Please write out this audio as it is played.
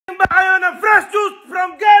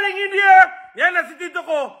Tito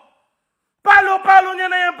ko. Palo niya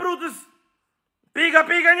na yan, Brutus. Piga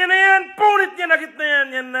niya na yan. Punit niya na gitna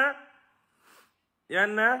yan.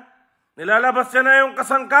 Yan na. Nilalabas niya na yung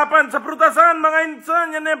kasangkapan sa prutasan, mga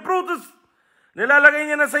insan. Yan na yung Brutus. Nilalagay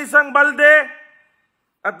niya na sa isang balde.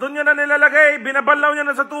 At doon niya na nilalagay. Binabalaw niya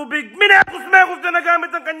na sa tubig. Minekos niya na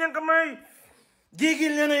gamit ang kanyang kamay.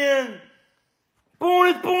 Gigil niya na yan.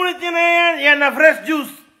 Punit niya na yan. Yan na, fresh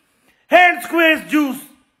juice. Hand squeeze juice.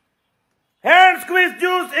 Hand squeeze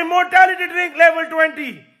juice. Immortality drink level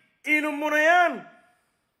 20. Inom mo na yan.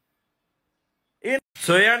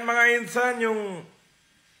 So yan mga insan, yung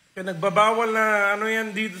pinagbabawal na ano yan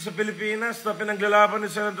dito sa Pilipinas na pinaglalaban ni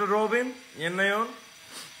Senator Robin. Yan na yun.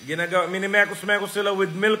 Minimekos-mekos sila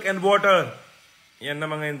with milk and water. Yan na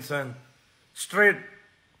mga insan.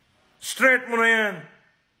 Straight mo na yan.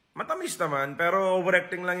 Matamis naman, pero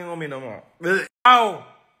overacting lang yung uminom mo. Wow!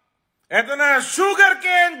 Eto na,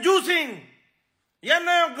 sugarcane juicing. Yan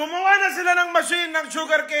na yung, gumawa na sila ng machine ng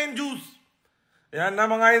sugarcane juice. Yan na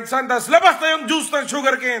mga insan, tas labas na yung juice ng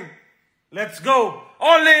sugarcane. Let's go.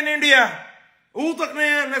 Only in India. Utak na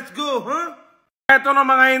yan, let's go, huh? Eto na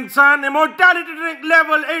mga insan, immortality drink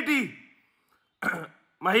level 80.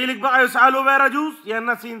 Mahilig ba kayo sa aloe vera juice? Yan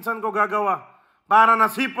na si insan ko gagawa. Para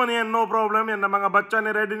nasipon yan, no problem yan. Na mga batya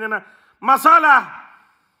ni ready niya na. Masala.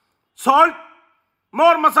 Salt.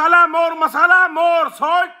 More masala, more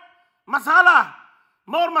salt. Masala.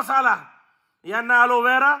 More masala. Yan na aloe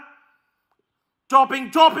vera.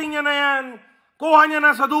 Chopping niya na yan. Kuha niya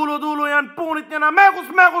na sa dulo yan. Punit niya na.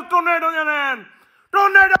 Mekos, tornado niya na yan.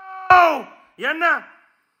 Tornado! Yan na.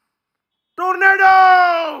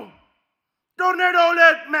 Tornado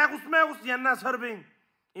ulit. Mekos. Yan na, serving.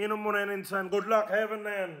 Inom mo na yan, insan. Good luck. Heaven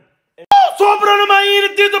na yan. Oh, sobra na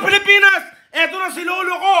mainit dito, Pilipinas. Eto na si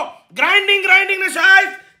lolo ko. Grinding na siya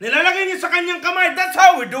ice. Nilalagay niya sa kanyang kamay. That's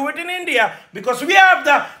how we do it in India. Because we have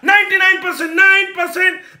the 99%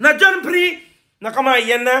 na germ-free na kamay.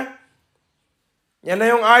 Yan na. Yan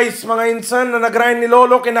na yung ice, mga insan, na nag-grind ni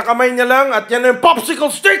lolo. Kinakamay niya lang. At yan na yung popsicle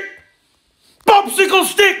stick.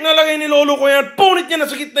 Nalagay ni lolo ko yan. Punit niya na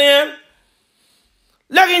sa gitna yan.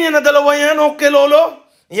 Lagay niya na dalawa yan. Okay, lolo.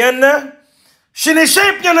 Yan na.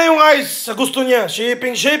 Sinishape niya na yung ice sa gusto niya.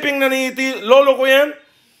 Shaping na ni lolo ko yan.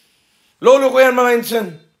 Mga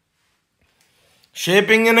insan.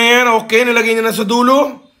 Shaping niya na yan. Okay, nilagay niya na sa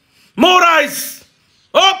dulo. More ice.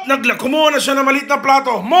 Kumuha na siya ng maliit na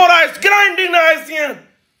plato. More ice. Grinding na ice yan.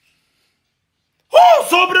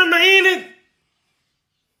 Sobrang mainit.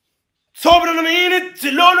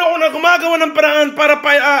 Si lolo ko na gumagawa ng paraan para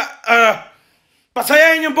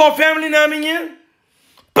pasayahin yung buong family namin yan.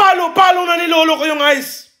 Palo na ni lolo ko yung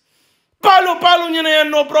ice. Palo niya na yan,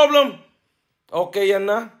 no problem. Okay, yan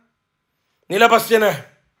na. Nilabas niya na.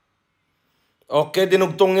 Okay,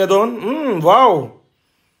 dinugtong niya doon. Wow.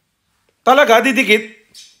 Talaga, didikit.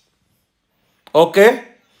 Okay.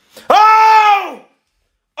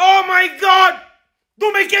 Oh my God!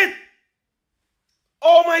 Dumikit!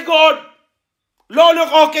 Oh my God! Lolo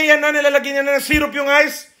ko, okay yan na. Nilalagyan niya na ng syrup yung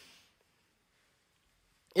ice.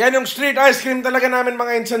 Yan yung street ice cream talaga namin,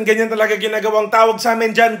 mga insan. Ganyan talaga ginagawang tawag sa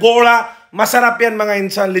amin dyan. Gola. Masarap yan, mga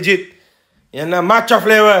insan. Legit. Yan na, matcha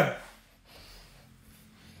flavor.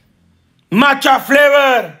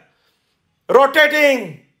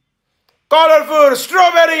 Rotating. Colorful.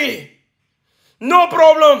 Strawberry. No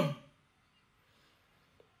problem.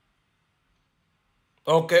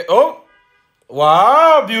 Okay. Oh.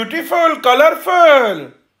 Wow. Beautiful.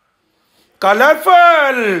 Colorful.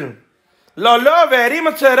 Lolo, very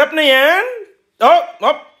masarap na yan.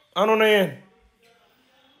 Ano na yan?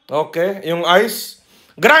 Okay, yung ice.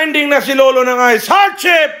 Grinding na si lolo ng ice. Heart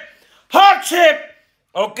shape.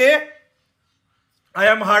 Okay. I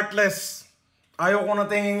am heartless. Ayaw ko na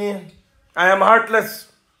tingin yan. I am heartless.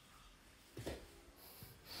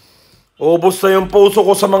 Ubus na yung puso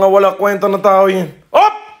ko sa mga wala kwenta na tao yan.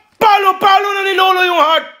 Palo na ni lolo yung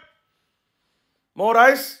heart. More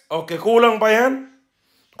ice? Okay, kulang pa yan.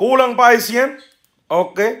 Kulang pa ice yan?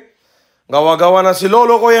 Okay. Gawa-gawa na si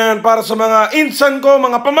lolo ko yan para sa mga insan ko,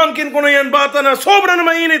 mga pamangkin ko na yan, bata na sobra na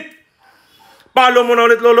mainit. Palo mo na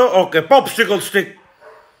ulit, lolo. Okay, popsicle stick,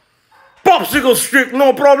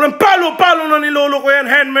 no problem. Palo na ni lolo ko yan.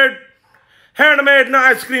 Handmade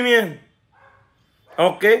na ice cream yan.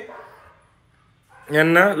 Okay.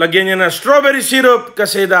 Yan na. Lagyan niya na strawberry syrup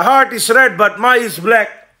kasi the heart is red but my is black.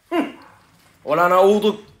 Wala na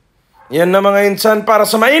utot. Yan na mga insan, para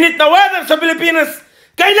sa mainit na weather sa Pilipinas,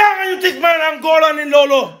 kailangan yung tikman ang gola ni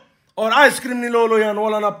lolo or ice cream ni lolo yan.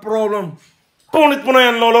 Wala na problem. Punit mo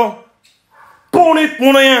na yan, lolo.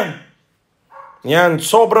 Yan,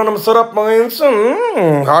 sobra na masarap, mga insan.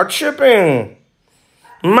 Heart shipping.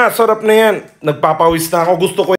 Masarap na yan. Nagpapawis na ako. Gusto ko